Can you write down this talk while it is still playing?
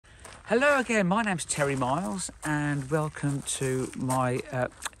Hello again, my name's Terry Miles and welcome to my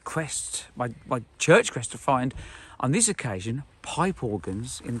my church quest to find, on this occasion, pipe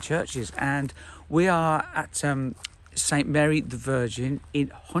organs in churches. And we are at St Mary the Virgin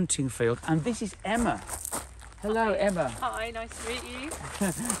in Huntingfield, and this is Emma. Hello, Emma. Hi, nice to meet you.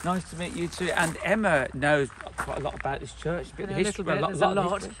 Nice to meet you too. And Emma knows quite a lot about this church, a bit of history, bit, a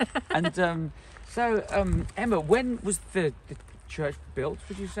lot. And Emma, when was the church built,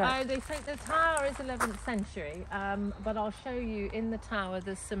 would you say? They think the tower is 11th century, but I'll show you in the tower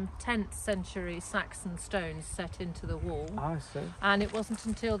there's some 10th century Saxon stones set into the wall. I see. And it wasn't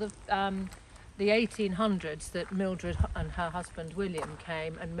until the 1800s that Mildred and her husband William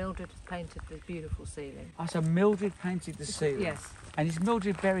came, and Mildred painted the beautiful ceiling. Oh, so Mildred painted the ceiling? Yes. And is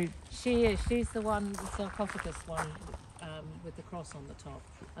Mildred buried? She is. She's the one, the sarcophagus one, with the cross on the top.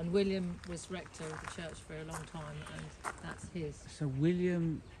 And William was rector of the church for a long time, and that's his. So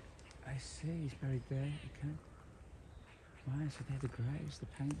William, I see, he's buried there, okay. Right, so they're the graves, the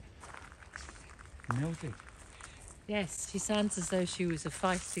paint. Mildred. Yes, she sounds as though she was a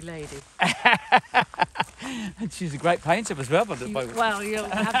feisty lady. And she's a great painter as well, by the way. Well, you'll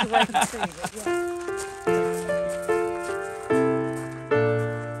have to wait and see, but yeah.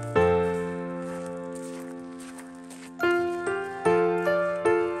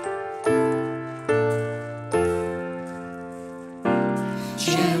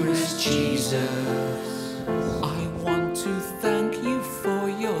 Generous Jesus, I want to thank you for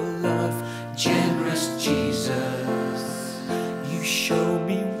your love. Generous Jesus, you show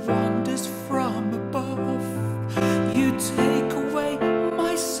me wonders from above. You take away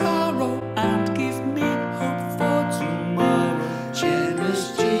my sorrow and give me hope for tomorrow.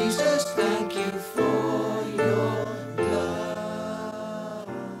 Generous Jesus, thank you for your love.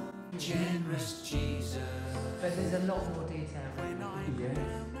 Generous Jesus. But there's a lot more detail. Yeah.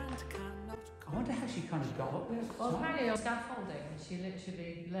 I wonder how she kind of got up there. Well, apparently on scaffolding, she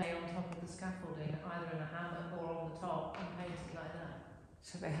literally lay on top of the scaffolding, either in a hammock or on the top, and painted like that.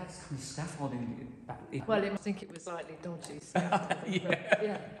 So they had some scaffolding back. Well, I think it was slightly dodgy. So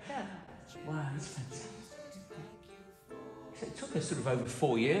yeah. Wow, that's fantastic. So it took us sort of over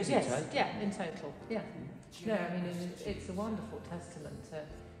 4 years. Yes, it took. yeah, in total, yeah. No, I mean, it's a wonderful testament to...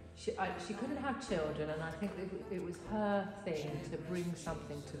 She couldn't have children, and I think it was her thing to bring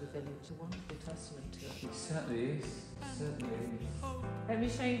something to the village. A wonderful testament to it. It certainly is. It certainly is. Let me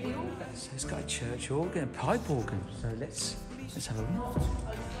show you the organ. So it's got a church organ, a pipe organ. So let's have a look.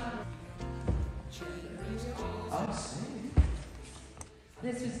 I see.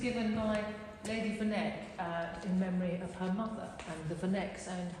 This was given by Lady Verneck in memory of her mother, and the Vernecks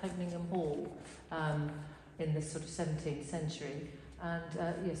owned Hogningham Hall in the sort of 17th century. And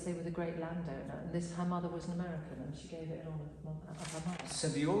yes, they were the great landowner. And her mother was an American, and she gave it in honour of her mother. So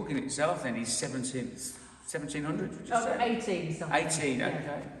the organ itself then is 1700, would you say? 18 something. 18, yeah.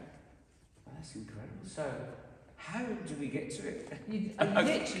 okay. Well, that's incredible. So, how do we get to it? You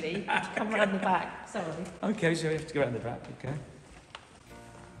literally have to come around the back. Sorry. Okay, so we have to go around the back, okay.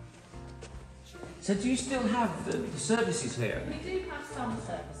 So do you still have the services here? We do have some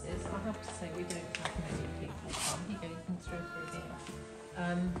services. I have to say we don't have many people come. You can through here.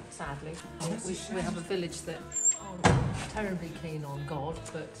 Sadly, we have a village that aren't terribly keen on God,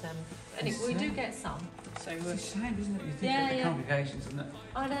 but anyway, we do get some. So It's a shame, isn't it? You think Yeah, of the yeah. congregations and that.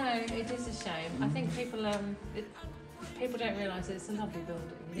 I know it is a shame. I think people don't realise it's a lovely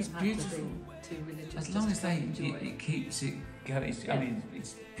building. You It's don't beautiful. have to be too religious. As long just as to enjoy it keeps it going. I Yeah. mean,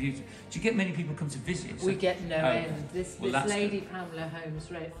 it's beautiful. Do you get many people come to visit? We get no end. This that's lady, Pamela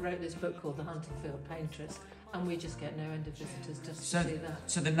Holmes, wrote this book called The Huntingfield Paintress, and we just get no end of visitors just to see that.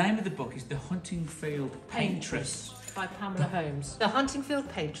 So the name of the book is The Huntingfield Paintress. By Pamela Holmes. The Huntingfield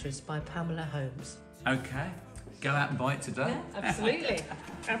Paintress by Pamela Holmes. Okay. Go out and buy it today. Yeah, absolutely.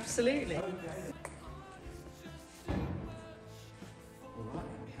 Absolutely. All right.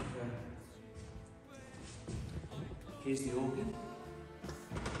 Here's the organ.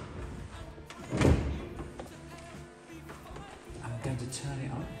 I'm going to turn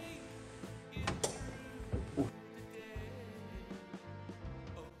it on.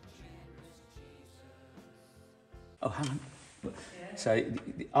 Oh, hang on. So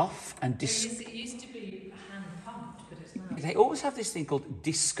the off and It used to be hand pumped, but it's now. They always have this thing called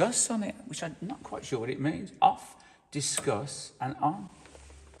discuss on it, which I'm not quite sure what it means. Off, discuss, and on.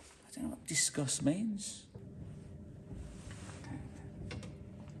 I don't know what discuss means.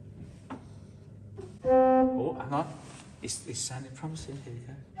 Oh, hang on. It's sounding promising. Here we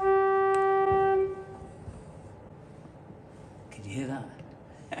go. Can you hear that?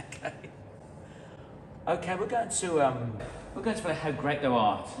 Okay. Okay, we're going to We're going to play How Great Thou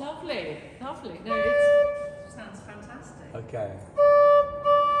Art. Lovely, lovely. No, it sounds fantastic. Okay.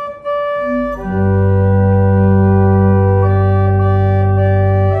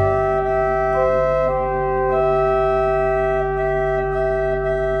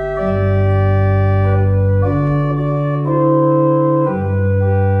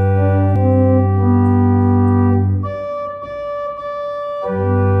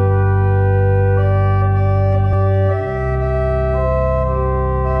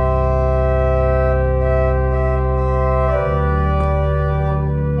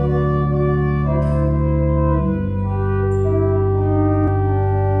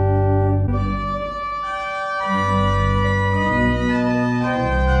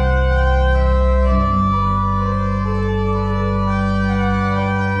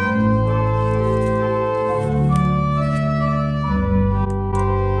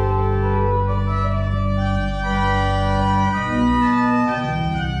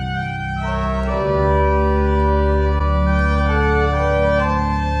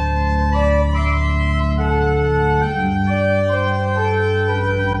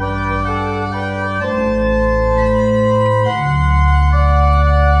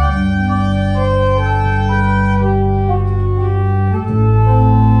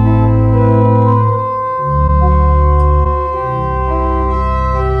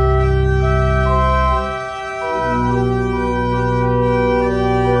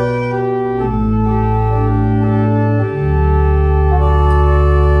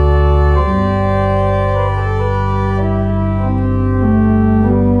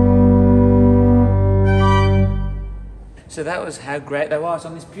 So that was How Great Thou Art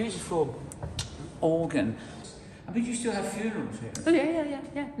on this beautiful organ. I mean, you still have funerals here? Oh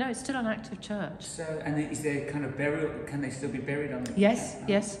yeah. No, it's still an active church. So, and is there kind of burial? Can they still be buried on the? Yes.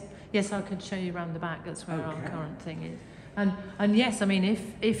 I could show you around the back. That's where our current thing is. And yes, I mean,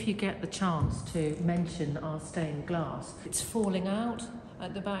 if you get the chance to mention our stained glass, it's falling out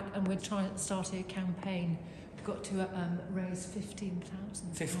at the back, and we're starting a campaign. We've got to raise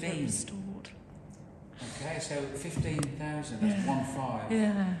 15,000. 15 restored. Okay, so 15,000. That's 1.5.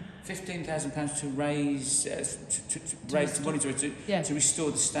 Yeah. £15,000 to raise money to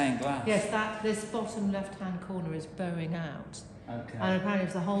restore the stained glass. Yes, this bottom left-hand corner is bowing out. Okay. And apparently,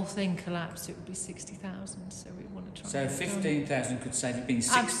 if the whole thing collapsed, it would be 60,000. So we want to try. So 15,000 could save it being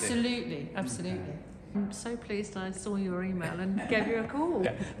 60. Absolutely. Okay. I'm so pleased I saw your email and gave you a call.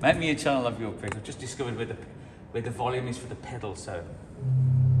 Yeah. Make me a channel of your pick. I've just discovered where the volume is for the pedal. So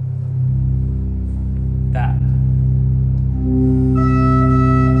that.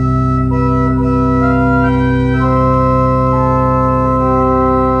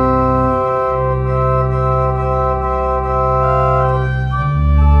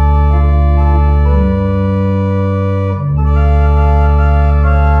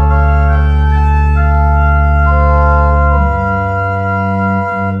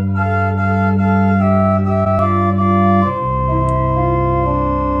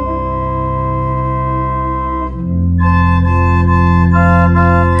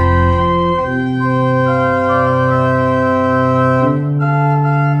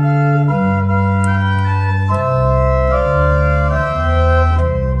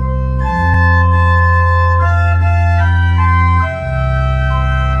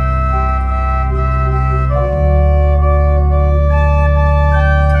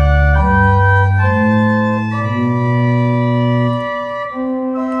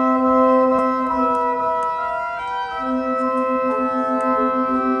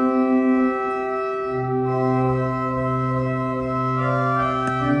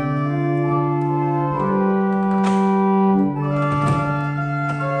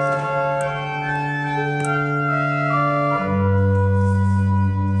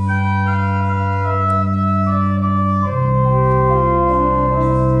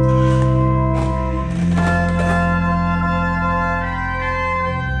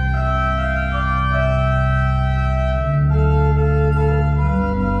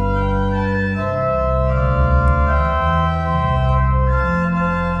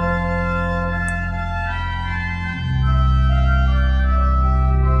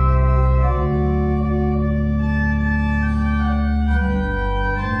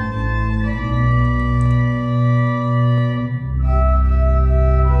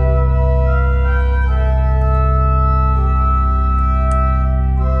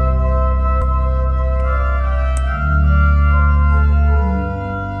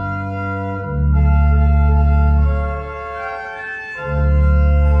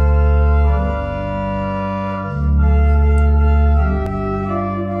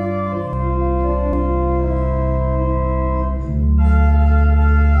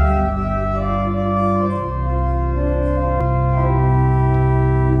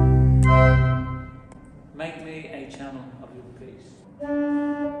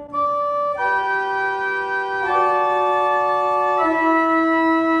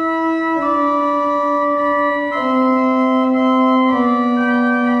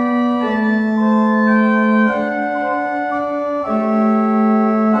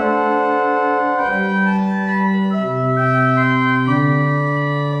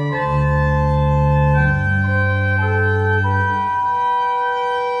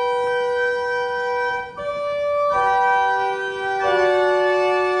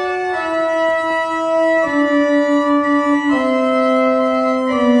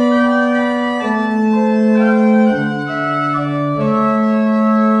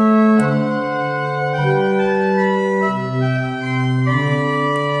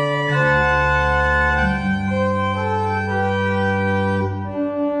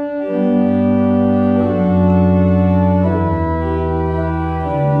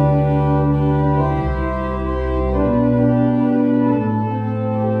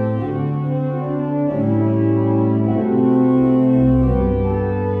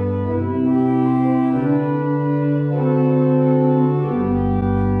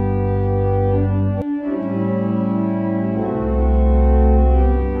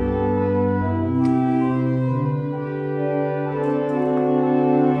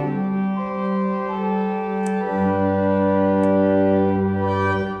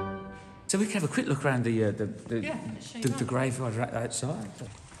 have a quick look around the Yeah, let's show you the that. graveyard right outside.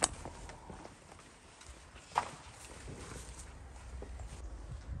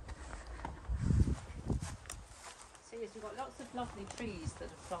 So yes, we've got lots of lovely trees that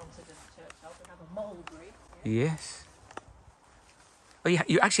are planted in the churchyard. We have a mulberry. Yes. Oh,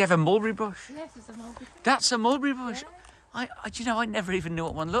 you actually have a mulberry bush? Yes, it's a mulberry. That's a mulberry bush. Yeah. Do you know, I never even knew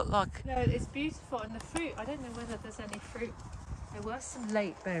what one looked like. No, it's beautiful, and the fruit, I don't know whether there's any fruit. There were some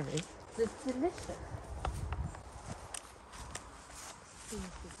late berries. It's delicious.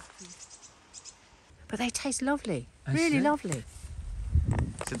 But they taste lovely, I really see. lovely.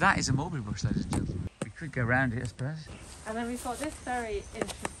 So that is a mulberry bush, ladies and gentlemen. We could go around it, I suppose. And then we've got this very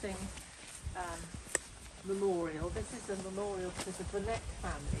interesting memorial. This is a memorial to the Burnett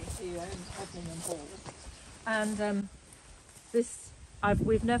family who owned Hedningham Hall. And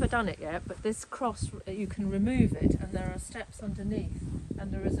we've never done it yet, but this cross, you can remove it, and there are steps underneath,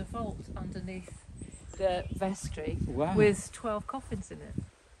 and there is a vault underneath the vestry Wow. with 12 coffins in it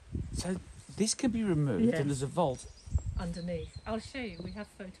So this can be removed, Yes. and there's a vault, underneath. I'll show you, we have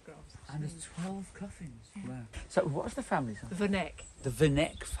photographs. and there's 12 coffins. Wow. So what's the family? The Verneck. The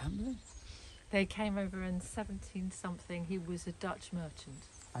Verneck family? They came over in 17 something. He was a Dutch merchant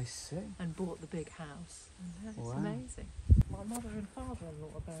I see. and bought the big house. And it's Wow. amazing. My mother and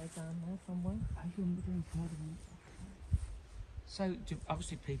father-in-law are buried down there somewhere. So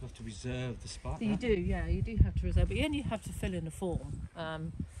obviously people have to reserve the spot. So you do, yeah, you do have to reserve, but you only have to fill in a form.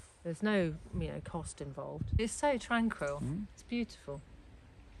 There's no, cost involved. It's so tranquil. Mm. It's beautiful.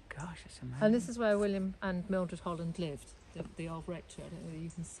 Gosh, that's amazing. And this is where William and Mildred Holland lived, the old rectory. I don't know whether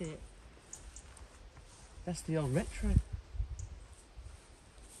you can see it. That's the old rectory.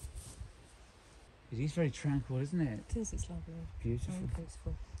 It is very tranquil, isn't it? It is, it's lovely. Beautiful. Very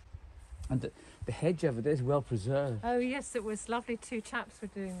peaceful. And the hedge over there is well preserved. Oh yes, it was lovely. Two chaps were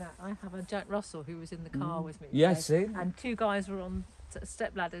doing that. I have a Jack Russell who was in the car with me. Yeah, I today, see. And two guys were on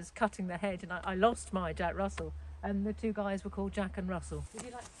step ladders cutting the hedge, and I lost my Jack Russell. And the two guys were called Jack and Russell. Would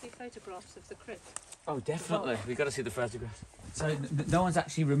you like to see photographs of the crypt? Oh, definitely. We've got to see the photographs. So no one's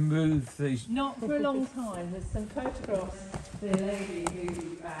actually removed these. Not for a long time. There's some photographs. The lady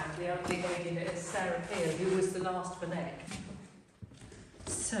who, the ugly lady that is Sarah Peer, who was the last Verneck.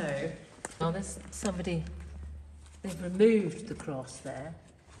 So, now there's somebody, they've removed the cross there.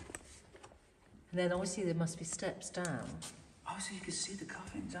 And then obviously there must be steps down. Oh, so you can see the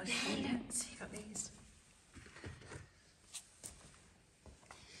coffins. I Yeah, see. look, see, you've got these.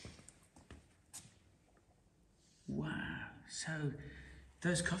 Wow. So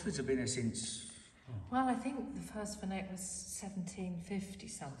those coffins have been there since. Well, I think the first Verneck was 1750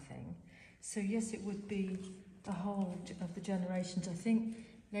 something. So yes, it would be the whole of the generations. I think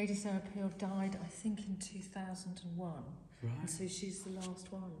Lady Sarah Peel died, I think, in 2001. Right. And so she's the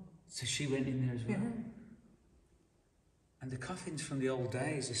last one. So she went in there as well. Yeah. And the coffins from the old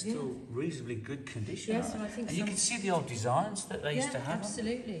days are still reasonably good condition. Yes, aren't and I they? think And you some- can see the old designs that they used to have.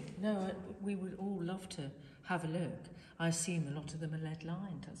 absolutely. No, we would all love to have a look. I assume a lot of them are lead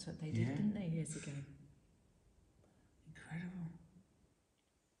lined. That's what they did, Yeah. didn't they, years ago? Incredible.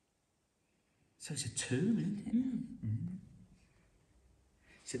 So it's a tomb, isn't it? Mm.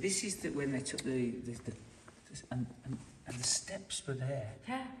 So this is when they took and the steps were there.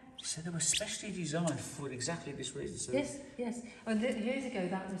 Yeah. So they were specially designed for exactly this reason. So Yes, yes. And years ago,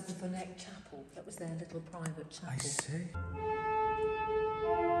 that was the Verneck Chapel. That was their little private chapel. I see.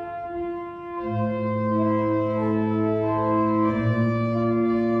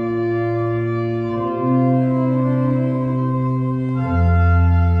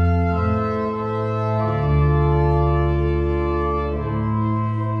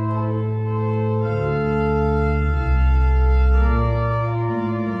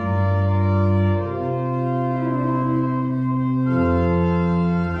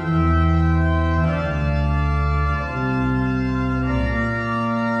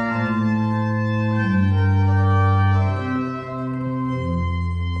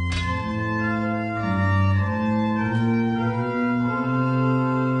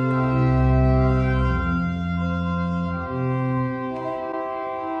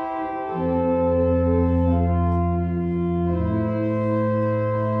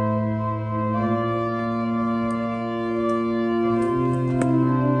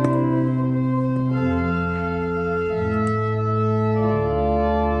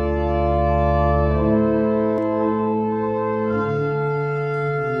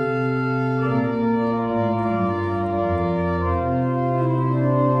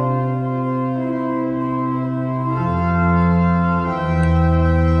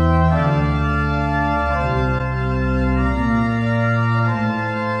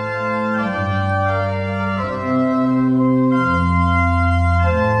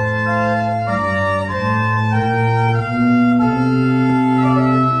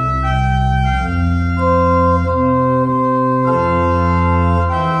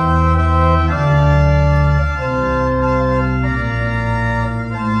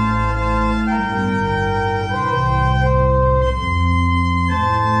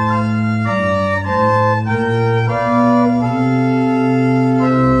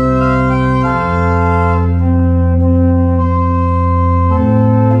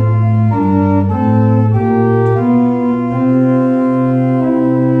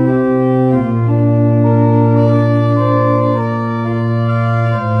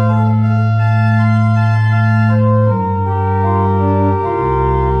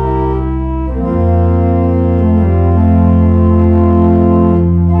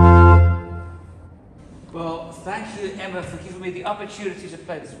 opportunity to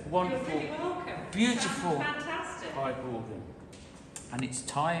play this wonderful, You're really welcome. beautiful Fantastic. pipe organ. And it's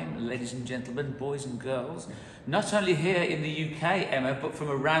time, ladies and gentlemen, boys and girls, not only here in the UK, Emma, but from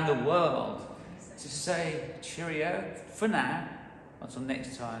around the world, to say cheerio for now, until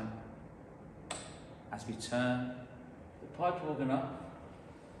next time, as we turn the pipe organ up,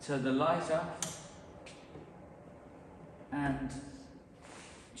 turn the light up, and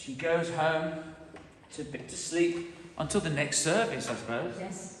she goes home to sleep until the next service, I suppose.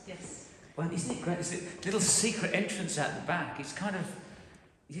 Yes, yes. Well, isn't it great? It's a little secret entrance out the back. It's kind of,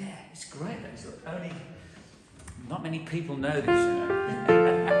 yeah, it's great. It's only, not many people know this, you know.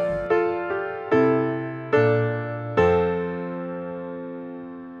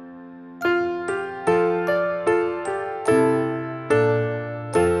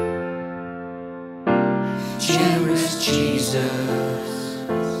 Generous Jesus,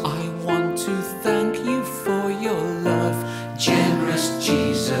 I want to thank you for your love. Generous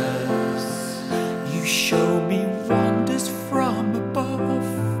Jesus, you show me wonders from above.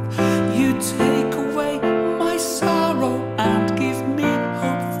 You take away my sorrow and give me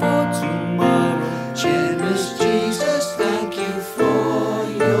hope for tomorrow. Generous Jesus, thank you for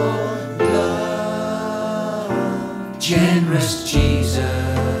your love. Generous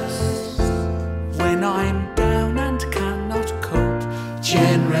Jesus, when I'm down and cannot cope,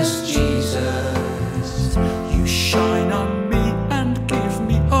 generous Jesus, you shine on me and give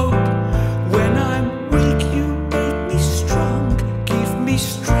me hope. When I'm weak, you make me strong, give me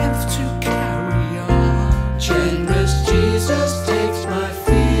strength to carry on. Generous Jesus takes my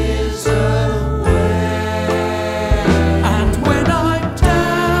fears away. And when I'm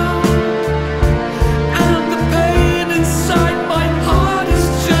down and the pain inside my heart is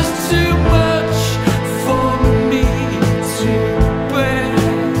just too much for me to bear,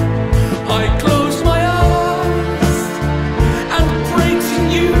 I close my eyes and pray to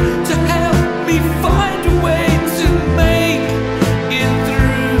you to help me find a way to make it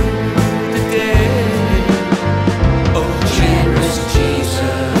through the day. Oh, generous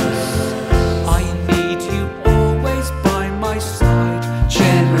Jesus, I need you always by my side.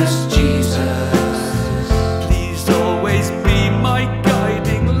 Generous Jesus, please always be my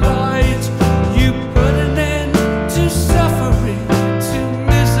guiding light. You put an end to suffering, to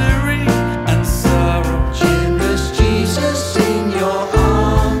misery and sorrow. Generous Jesus, in your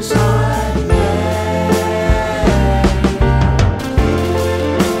arms I lay.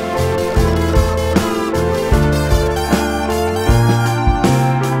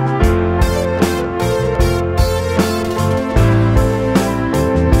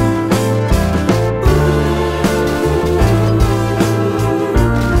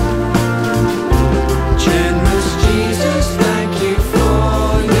 Generous Jesus, thank you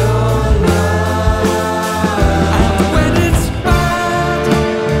for your love. And when it's bad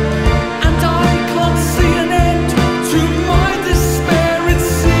and I can't see an end to my despair, it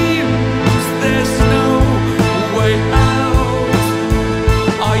seems there's no way out.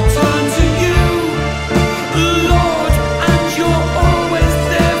 I turn to you, Lord, and you're always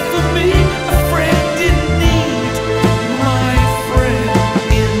there for me, a friend in need, my friend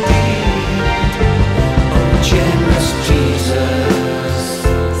indeed. Oh, generous Jesus,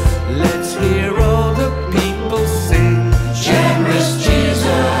 let's hear all the people sing. Generous Jesus,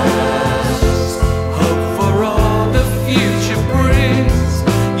 hope for all the future brings.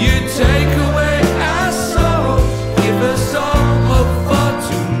 You take away our sorrow, give us all hope for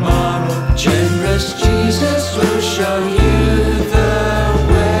tomorrow. Generous Jesus will show you the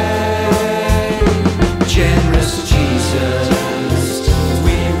way. Generous Jesus,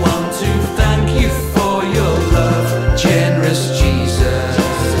 we want to thank you for your love. Generous Jesus,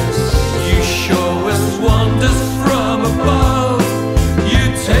 you show us wonders from above. You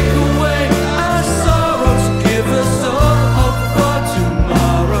take away our sorrows, give us all hope for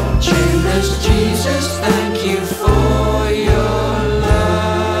tomorrow. Generous Jesus, thank you for your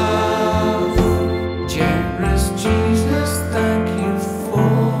love. Generous Jesus, thank you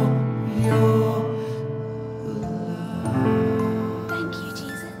for your love. Thank you,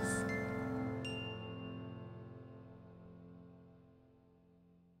 Jesus.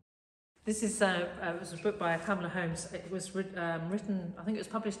 This is it was a book by Pamela Holmes. It was written, I think it was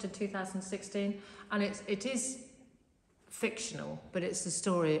published in 2016, and it is fictional, but it's the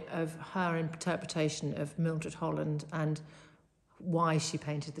story of her interpretation of Mildred Holland and why she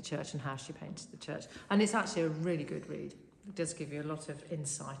painted the church and how she painted the church. And it's actually a really good read. It does give you a lot of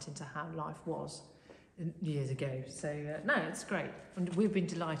insight into how life was years ago. So, no, it's great. And we've been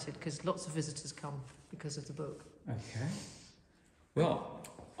delighted because lots of visitors come because of the book. Okay. Well,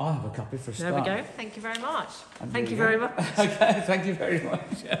 I'll have a copy for a There start. we go. Thank you very much. And Thank there you you very go. much. Okay, thank you very much.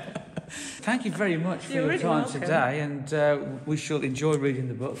 Thank you very much for You're your really time welcome. today, and we shall enjoy reading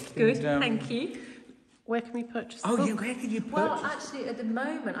the book. Good, And, thank you. Where can we purchase the Oh, book? where can you purchase? Well, actually, at the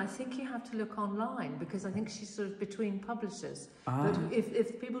moment, I think you have to look online because I think she's sort of between publishers. But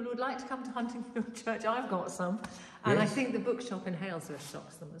if people would like to come to Huntingfield Church, I've got some. And I Yes. think the bookshop in Halesworth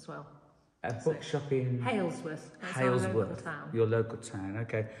stocks them as well. A bookshop in Halesworth. That's our local town. your local town.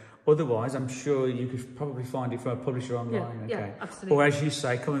 Okay. Otherwise, I'm sure you could probably find it from a publisher online. Yeah, okay. absolutely. Or as you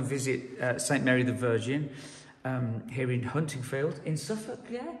say, come and visit St Mary the Virgin here in Huntingfield in Suffolk.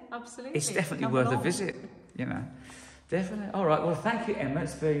 Yeah, absolutely. It's definitely Come worth a along. visit. You know, definitely. All right. Well, thank you, Emma.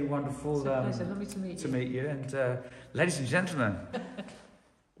 It's very wonderful It's a pleasure. Lovely to meet you. And ladies and gentlemen,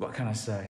 what can I say?